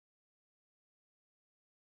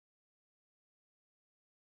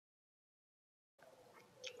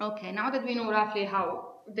Okay, now that we know roughly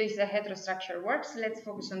how this heterostructure works, let's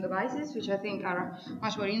focus on devices, which I think are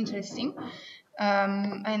much more interesting,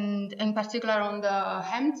 and in particular on the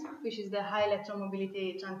HEMT, which is the high electron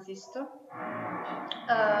mobility transistor.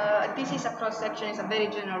 This is a cross section, it's a very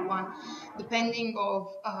general one. Depending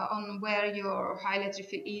on where your high electric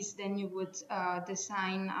field is, then you would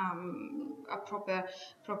design a proper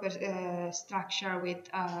structure with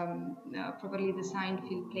properly designed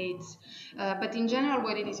field plates. But in general,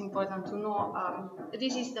 what it is important to know,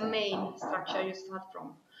 this is the main structure you start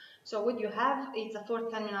from. So what you have is a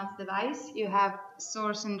 4-terminal device. You have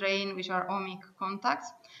source and drain, which are ohmic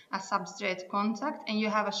contacts, a substrate contact, and you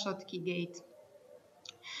have a Schottky gate.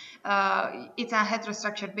 It's a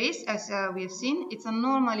heterostructure base, as we have seen. It's a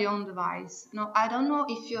normally on device. Now, I don't know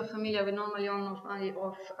if you're familiar with normally on or normally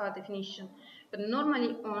off definition, but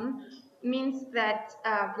normally on means that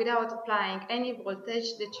without applying any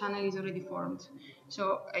voltage, the channel is already formed.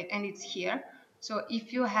 So, and it's here. So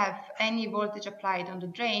if you have any voltage applied on the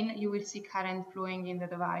drain, you will see current flowing in the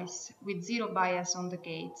device with zero bias on the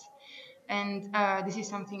gate. And this is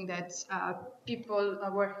something that people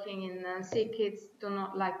working in circuits do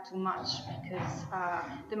not like too much, because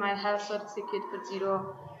they might have short circuit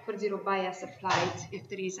for zero bias applied if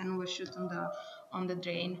there is an overshoot on the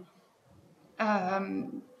drain.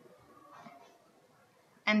 And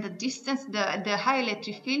the distance, the high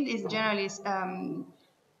electric field is generally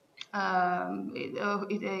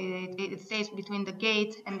it stays between the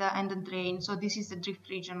gate and the drain. So this is the drift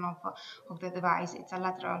region of the device. It's a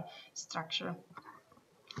lateral structure.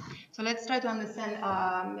 So let's try to understand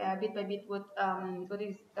bit by bit what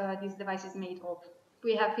is this device is made of.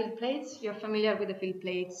 We have field plates. You're familiar with the field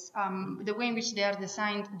plates. The way in which they are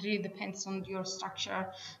designed really depends on your structure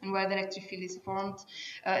and where the electric field is formed.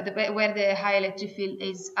 Where the high electric field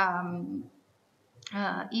is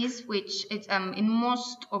which is in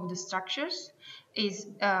most of the structures is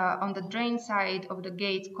on the drain side of the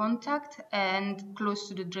gate contact and close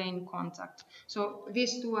to the drain contact. So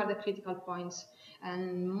these two are the critical points.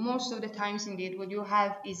 And most of the times, indeed, what you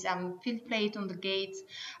have is field plate on the gate,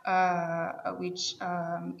 which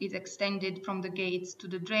is extended from the gate to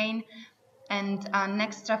the drain, and an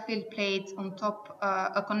extra field plate on top,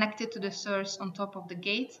 connected to the source on top of the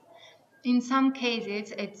gate. In some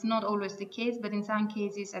cases, it's not always the case, but in some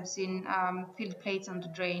cases, I've seen field plates on the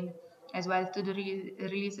drain as well to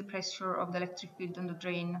release the pressure of the electric field on the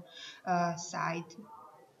drain side.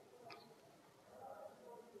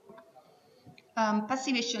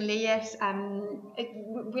 Passivation layers,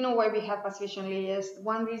 we know why we have passivation layers.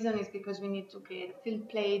 One reason is because we need to create field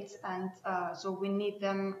plates, and so we need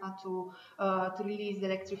them to release the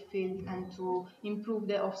electric field and to improve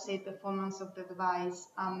the offset performance of the device.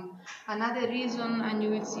 Another reason, and you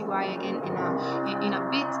will see why again in a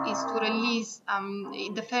bit, is to release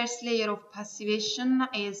the first layer of passivation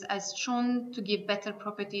is as shown to give better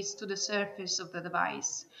properties to the surface of the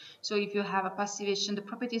device. So if you have a passivation, the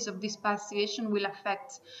properties of this passivation will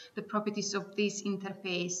affect the properties of this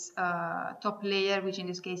interface top layer, which in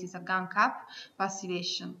this case is a GaN cap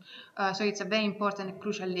passivation. So it's a very important and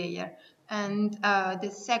crucial layer. And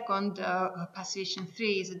the second, passivation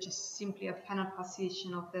 3, is just simply a final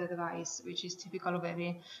passivation of the device, which is typical of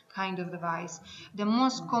every kind of device. The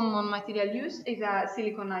most common material used is a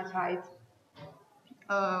silicon nitride.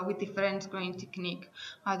 With different growing technique,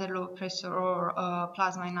 either low pressure or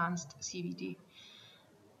plasma enhanced CVD.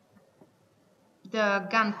 The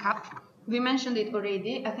GaN cap, we mentioned it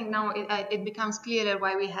already. I think now it becomes clearer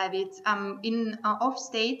why we have it. In off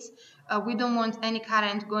state, we don't want any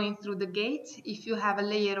current going through the gate. If you have a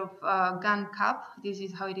layer of GaN cap, this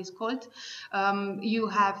is how it is called, you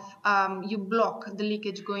block the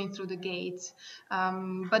leakage going through the gate.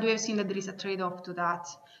 But we have seen that there is a trade-off to that.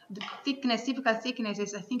 The thickness, typical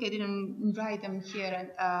thicknesses, I think I didn't write them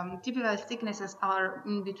here. Typical thicknesses are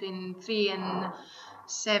in between 3 and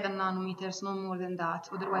 7 nanometers, no more than that.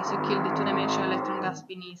 Otherwise, you kill the two-dimensional electron gas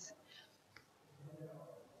beneath.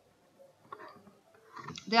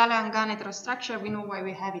 The GaN heterostructure, we know why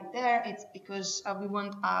we have it there. It's because we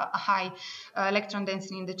want a high electron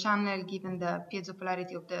density in the channel, given the piezo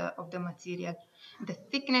polarity of the material. The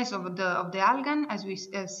thickness of the AlGaN, as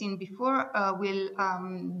we've seen before, will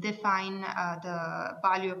define the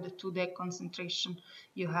value of the 2-deck concentration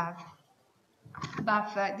you have.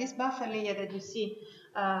 Buffer. This buffer layer that you see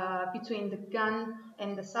between the GaN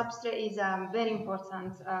and the substrate is a very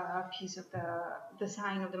important piece of the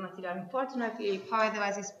design of the material. Unfortunately, power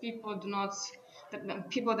devices people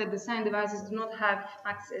that design devices do not have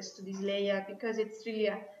access to this layer because it's really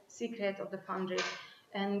a secret of the foundry.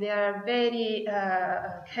 and they are very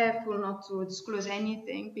careful not to disclose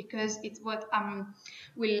anything, because it's what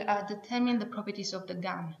will determine the properties of the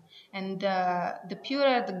GaN. And the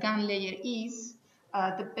purer the GaN layer is,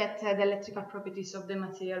 the better the electrical properties of the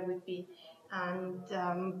material will be. And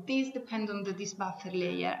these depend on this buffer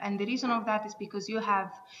layer. And the reason of that is because you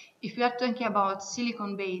have, if you are talking about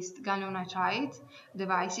silicon-based gallium nitride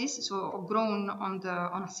devices, so grown on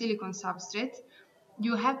a silicon substrate,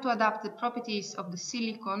 you have to adapt the properties of the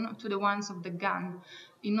silicon to the ones of the GaN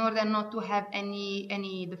in order not to have any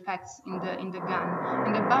defects in the GaN.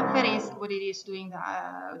 And the buffer is what it is doing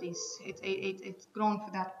this. It's grown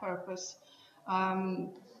for that purpose.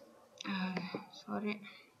 Sorry.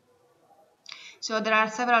 So there are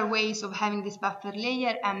several ways of having this buffer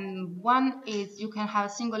layer, and one is you can have a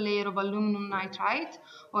single layer of aluminum nitride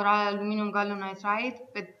or aluminum gallium nitride,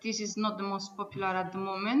 but this is not the most popular at the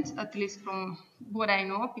moment, at least from what I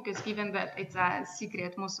know, because given that it's a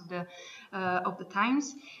secret most of the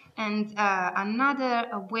times. And another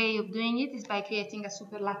way of doing it is by creating a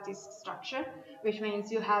superlattice structure, which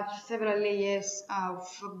means you have several layers of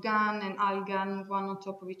GaN and AlGaN, one on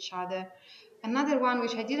top of each other. Another one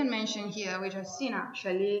which I didn't mention here, which I've seen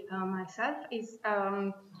actually myself, is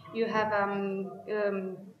you have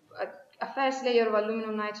a first layer of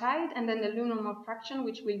aluminum nitride and then the aluminum fraction,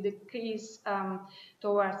 which will decrease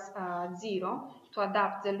towards 0 to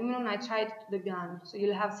adapt the aluminum nitride to the GaN. So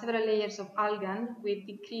you'll have several layers of AlGaN with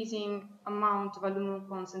decreasing amount of aluminum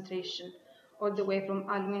concentration all the way from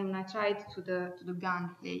aluminum nitride to the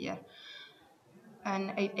GaN layer.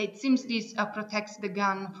 And it seems this protects the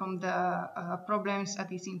GaN from the problems at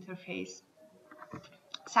this interface.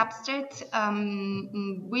 Substrate,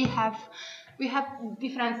 we have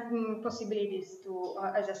different possibilities to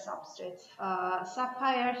as a substrate: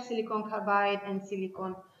 sapphire, silicon carbide, and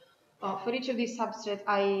silicon. For each of these substrates,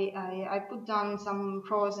 I put down some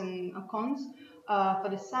pros and cons. For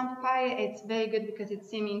the sapphire, it's very good because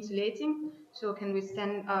it's semi-insulating, so can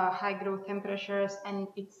withstand high growth temperatures, and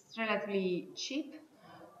it's relatively cheap.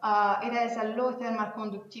 It has a low thermal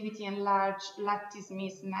conductivity and large lattice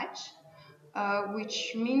mismatch,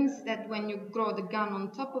 which means that when you grow the GaN on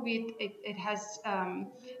top of it, it has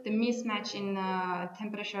the mismatch in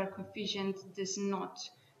temperature coefficient does not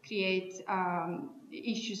create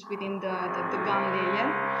issues within the GaN layer.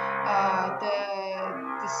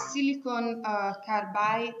 The silicon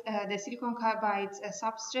carbide,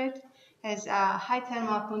 substrate has a high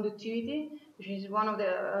thermal conductivity, which is one of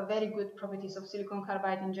the very good properties of silicon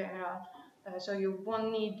carbide in general. So you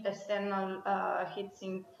won't need external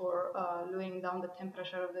heatsink for lowering down the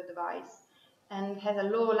temperature of the device, and has a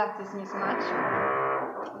low lattice mismatch,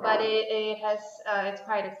 but it's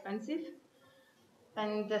quite expensive.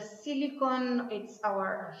 And the silicon, it's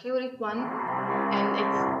our favorite one, and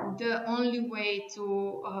it's the only way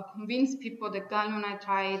to convince people that gallium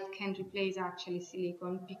nitride can replace actually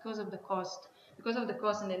silicon because of the cost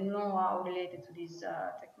and the know-how related to this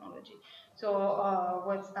technology. So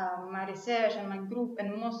what my research and my group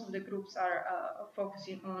and most of the groups are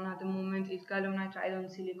focusing on at the moment is gallium nitride on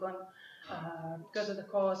silicon because of the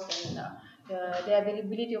cost and the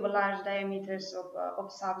availability of large diameters of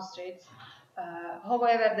substrates.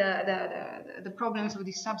 However, the problems with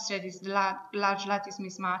this substrate is the large lattice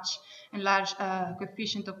mismatch and large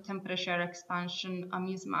coefficient of temperature expansion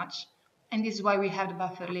mismatch. And this is why we have the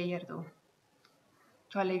buffer layer, though,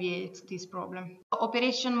 to alleviate this problem.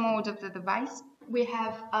 Operation mode of the device. We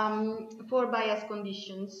have 4 bias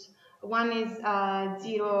conditions. One is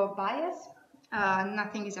 0 bias.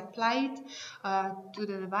 Nothing is applied to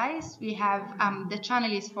the device. We have the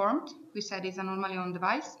channel is formed. We said it's a normally on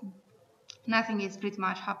device. Nothing is pretty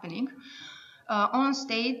much happening. On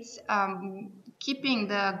state, keeping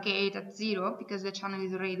the gate at 0 because the channel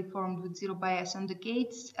is already formed with 0 bias on the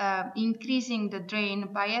gates, increasing the drain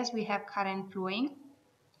bias, we have current flowing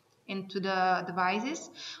into the devices.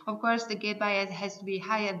 Of course, the gate bias has to be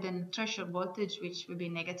higher than threshold voltage, which will be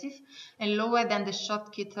negative, and lower than the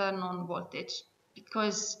Schottky turn-on voltage,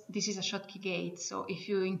 because this is a Schottky gate. So if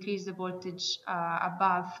you increase the voltage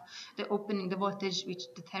above the opening, the voltage which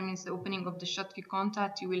determines the opening of the Schottky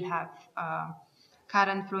contact, you will have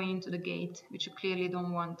current flowing into the gate, which you clearly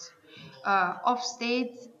don't want. Off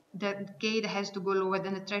state, the gate has to go lower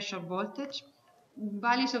than the threshold voltage.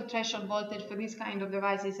 Values of threshold voltage for this kind of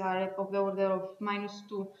devices are of the order of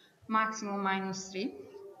 -2, maximum -3.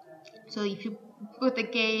 So if you put the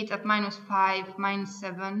gate at -5,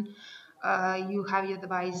 -7, you have your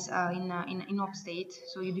device in off state,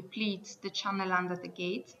 so you deplete the channel under the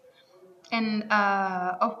gate. And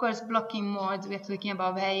of course, blocking modes, we are talking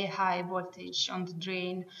about very high voltage on the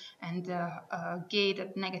drain and gate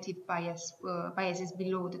at negative bias is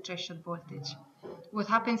below the threshold voltage. What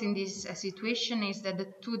happens in this situation is that the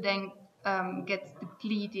two then gets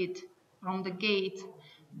depleted from the gate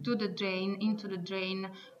to the drain, into the drain,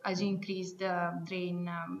 as you increase the drain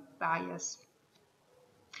bias.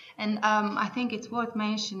 And I think it's worth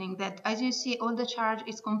mentioning that, as you see, all the charge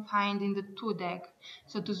is confined in the 2-deck.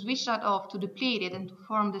 So to switch that off, to deplete it, and to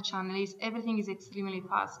form the channel, everything is extremely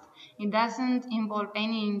fast. It doesn't involve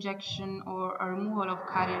any injection or a removal of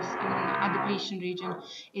carriers in a depletion region.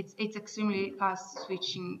 It's extremely fast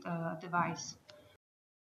switching device.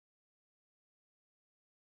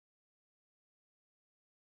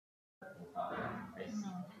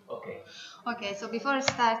 Okay, so before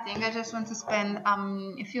starting, I just want to spend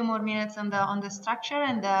a few more minutes on the structure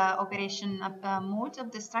and the operation modes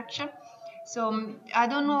of the structure. So I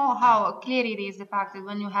don't know how clear it is the fact that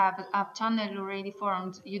when you have a channel already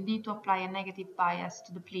formed, you need to apply a negative bias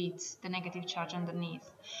to deplete the negative charge underneath.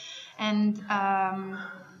 And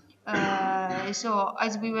so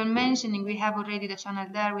as we were mentioning, we have already the channel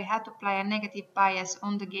there. We had to apply a negative bias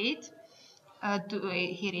on the gate.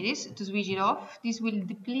 Here it is, to switch it off. This will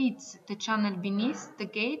deplete the channel beneath the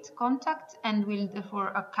gate contact and will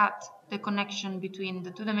therefore cut the connection between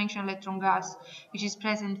the two-dimensional electron gas, which is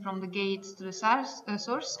present from the gate to the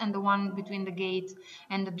source, and the one between the gate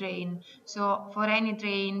and the drain. So for any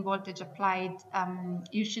drain voltage applied,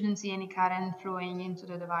 you shouldn't see any current flowing into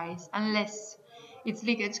the device, unless it's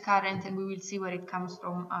leakage current, and we will see where it comes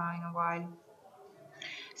from in a while.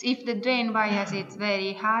 So if the drain bias is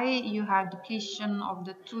very high, you have depletion of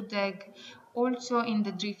the 2-deck also in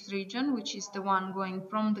the drift region, which is the one going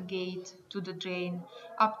from the gate to the drain,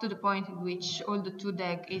 up to the point at which all the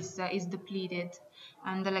 2-deck is depleted,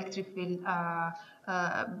 and the electric field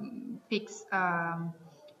peaks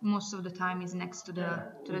most of the time is next to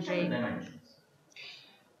the drain.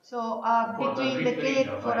 So between the gate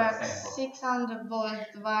for a 600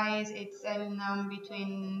 volt device, it's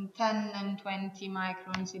between 10 and 20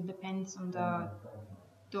 microns. It depends on the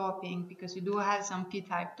doping, because you do have some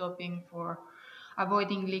P-type doping for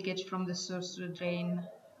avoiding leakage from the source to the drain,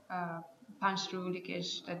 punch-through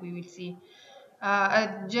leakage that we will see.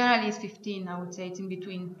 Generally it's 15, I would say. It's in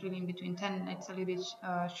between, really in between 10, it's a little bit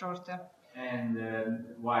shorter. And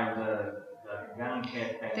while the GaN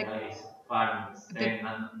panel is 10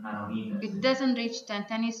 nanometers. It doesn't reach 10.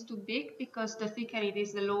 10 is too big, because the thicker it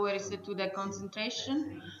is, the lower is the 2-deck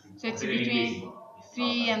concentration. So it's between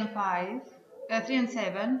 3 and 5. 3 and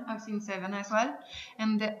 7. I've seen 7 as well.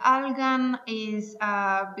 And the ALGAN is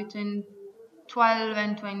between 12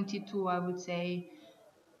 and 22, I would say.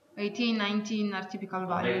 18, 19 are typical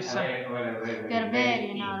values. They're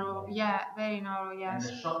very narrow. Yeah, very narrow, yes.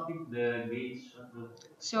 And the shot tip, the gauge?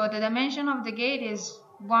 So the dimension of the gate is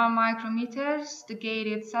 1 micrometers, the gate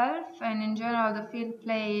itself, and in general the field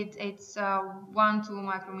plate, it's 1 2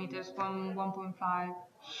 micrometers, 1.5.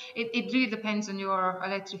 It really depends on your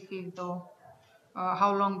electric field, though,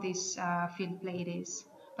 how long this field plate is.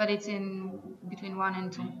 But it's in between 1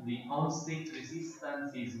 and 2. The on-state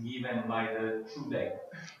resistance is given by the 2-deck.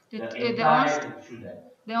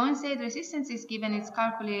 The on-state resistance is given. It's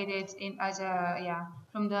calculated as a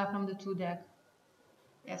from the 2-deck.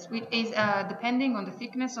 Yes, which is depending on the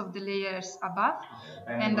thickness of the layers above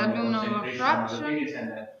and the aluminum fraction,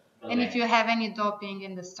 and if you have any doping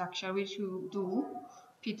in the structure, which you do,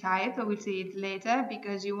 P-type, we'll see it later,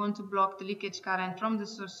 because you want to block the leakage current from the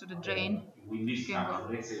source to the drain. With this structure,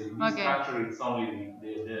 let's say with this structure, it's only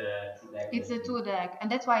the 2-deck. It's the 2-deck,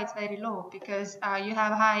 and that's why it's very low, because you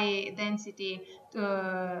have high density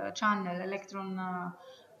channel electron.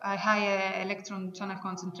 A higher electron channel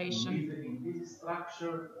concentration. In this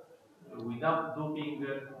structure, without doping,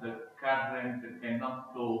 the current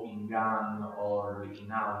cannot flow in GaN or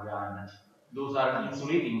in argon. Those are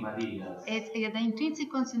insulating materials. The intrinsic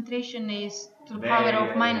concentration is to the power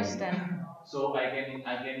of minus 10. So I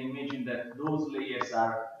can imagine that those layers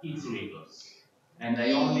are insulators, and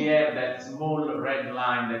I only have that small red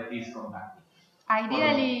line that is conducting.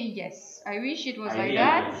 Ideally, yes. I wish it was like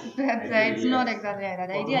that, but it's not exactly like that.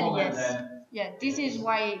 Ideally, yes. Yeah, this is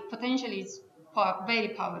why potentially it's very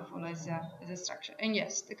powerful as a structure. And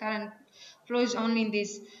yes, the current flows only in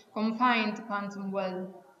this confined quantum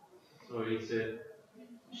well. So it's a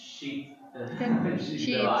sheet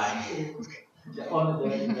device. The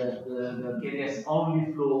carriers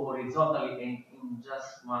only flow horizontally and in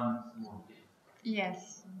just one small field.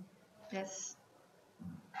 Yes. Yes.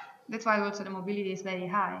 That's why also the mobility is very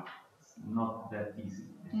high. It's not that easy.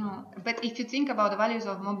 No, but if you think about the values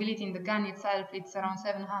of mobility in the GaN itself, it's around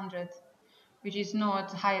 700. which is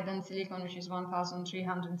not higher than silicon, which is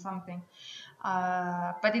 1,300 something,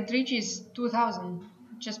 but it reaches 2,000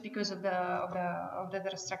 just because of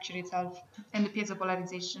the structure itself and the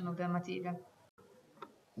piezopolarization of the material.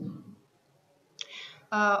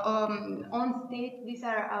 On state, these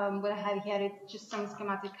are what I have here. It's just some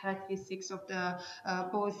schematic characteristics of the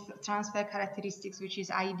both transfer characteristics, which is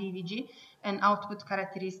IDVG, and output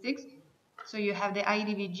characteristics. So you have the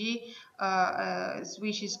IDVG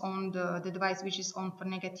switches on the device, which is on for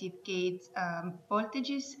negative gate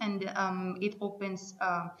voltages, and it opens.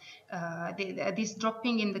 This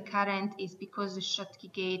dropping in the current is because the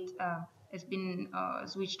Schottky gate has been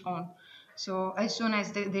switched on. So as soon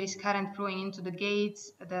as there is current flowing into the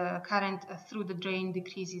gates, the current through the drain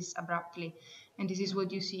decreases abruptly, and this is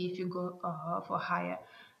what you see if you go for higher.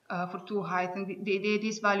 For too high, and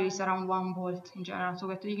this value is around 1 volt in general. So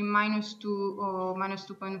we're taking -2 or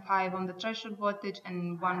 -2.5 on the threshold voltage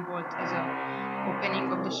and 1 volt as a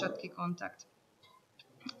opening of the Schottky contact.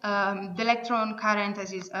 The electron current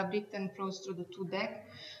as is bricked and flows through the 2-deck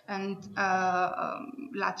and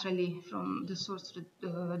laterally from the source to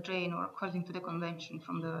the drain, or according to the convention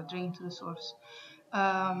from the drain to the source.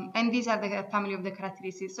 And these are the family of the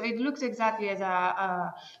characteristics. So it looks exactly as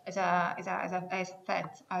a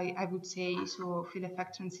FET, I would say, so field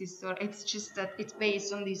effect transistor. It's just that it's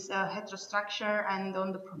based on this heterostructure and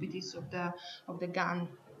on the properties of the GaN.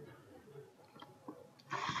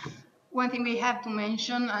 One thing we have to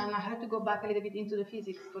mention, and I have to go back a little bit into the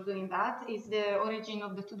physics for doing that, is the origin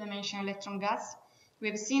of the two-dimensional electron gas. We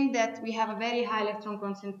have seen that we have a very high electron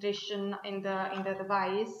concentration in the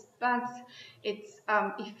device, but it's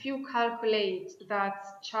if you calculate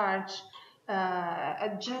that charge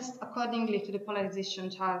adjust accordingly to the polarization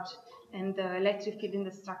charge and the electric field in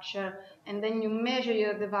the structure, and then you measure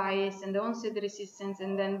your device and the onset resistance,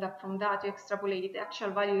 and then from that you extrapolate the actual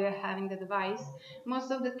value you have in the device.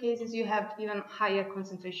 Most of the cases you have even higher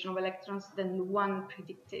concentration of electrons than the one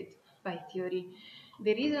predicted by theory.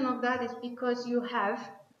 The reason of that is because you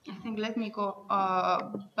have, I think, let me go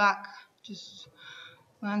back just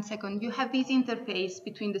 1 second. You have this interface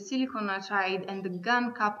between the silicon nitride and the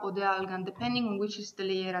GaN cap or the argon, depending on which is the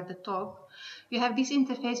layer at the top. You have this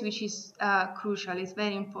interface, which is crucial, it's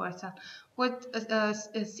very important. What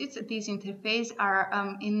sits at this interface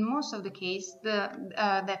are, in most of the case, the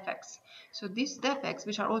defects. So these defects,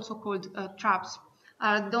 which are also called traps,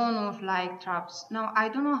 are donor-like traps. Now, I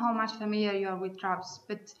don't know how much familiar you are with traps,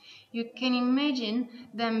 but you can imagine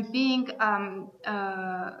them being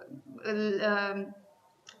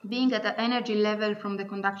at the energy level from the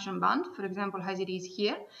conduction band, for example, as it is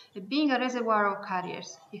here, being a reservoir of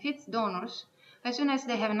carriers. If it's donors, as soon as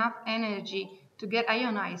they have enough energy to get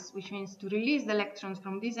ionized, which means to release the electrons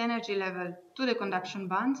from this energy level to the conduction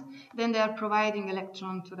band, then they are providing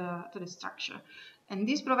electron to the structure. And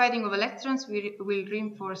this providing of electrons will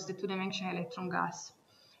reinforce the two-dimensional electron gas.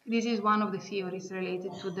 This is one of the theories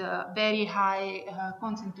related to the very high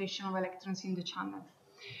concentration of electrons in the channel.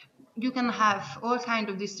 You can have all kinds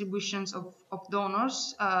of distributions of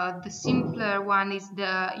donors. The simpler one is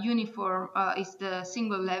the uniform, is the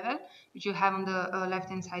single level, which you have on the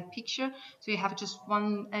left-hand side picture. So you have just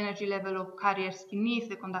one energy level of carriers beneath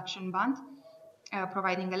the conduction band,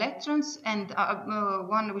 providing electrons, and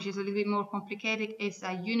one which is a little bit more complicated is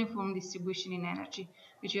a uniform distribution in energy,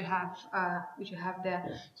 which you have there.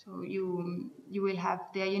 So you will have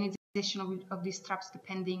the ionization of these traps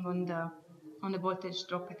depending on the voltage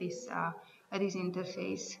drop at this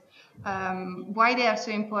interface. Why they are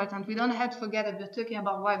so important? We don't have to forget that we're talking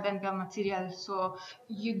about wide bandgap material, so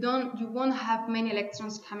you won't have many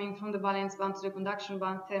electrons coming from the valence band to the conduction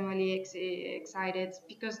band thermally excited,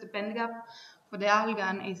 because the bandgap for the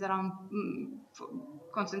argon is around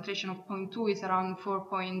concentration of 0.2 is around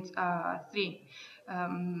 4.3.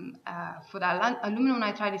 For the aluminum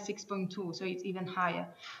nitride is 6.2, so it's even higher.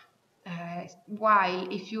 While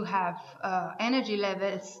if you have energy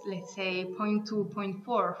levels, let's say 0.2,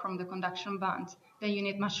 0.4 from the conduction band, then you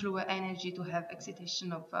need much lower energy to have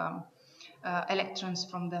excitation of electrons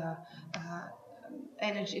from the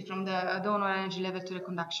donor energy level to the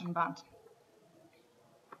conduction band.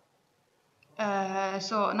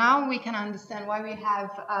 So now we can understand why we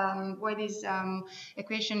have why this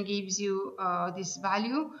equation gives you this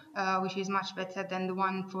value, which is much better than the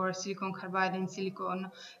one for silicon carbide and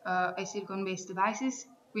silicon-based devices.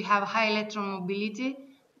 We have high electron mobility.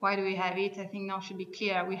 Why do we have it? I think now should be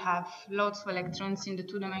clear. We have lots of electrons in the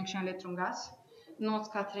two-dimensional electron gas, not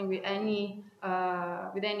scattering with any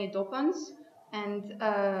dopants, and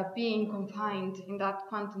being confined in that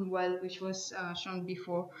quantum well, which was shown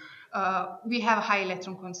before. we have a high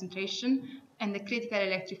electron concentration, and the critical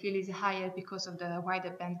electric field is higher because of the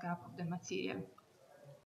wider band gap of the material.